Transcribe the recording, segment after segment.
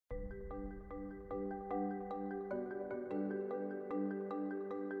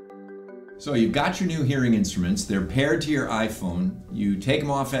So you've got your new hearing instruments, they're paired to your iPhone, you take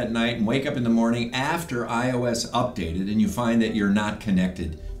them off at night and wake up in the morning after iOS updated and you find that you're not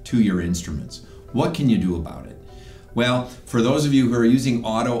connected to your instruments. What can you do about it? Well, for those of you who are using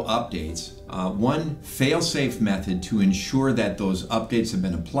auto updates, one fail-safe method to ensure that those updates have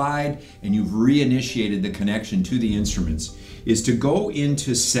been applied and you've reinitiated the connection to the instruments is to go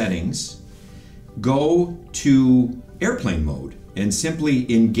into Settings, go to Airplane Mode, and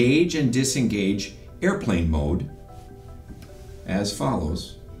simply engage and disengage airplane mode as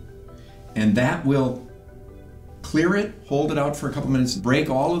follows. And that will clear it, hold it out for a couple minutes, break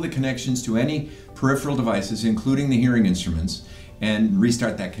all of the connections to any peripheral devices, including the hearing instruments, and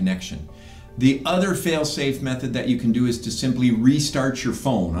restart that connection. The other fail-safe method that you can do is to simply restart your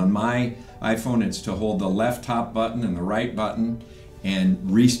phone. On my iPhone, it's to hold the left top button and the right button and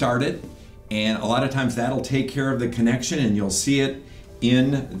restart it. And a lot of times that'll take care of the connection, and you'll see it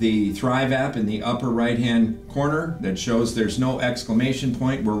in the Thrive app in the upper right-hand corner that shows there's no exclamation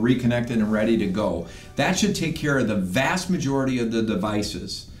point. We're reconnected and ready to go. That should take care of the vast majority of the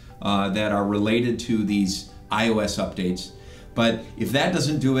devices that are related to these iOS updates. But if that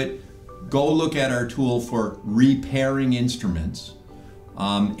doesn't do it, go look at our tool for repairing instruments.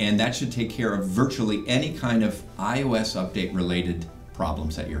 And that should take care of virtually any kind of iOS update related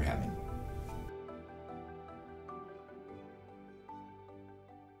problems that you're having.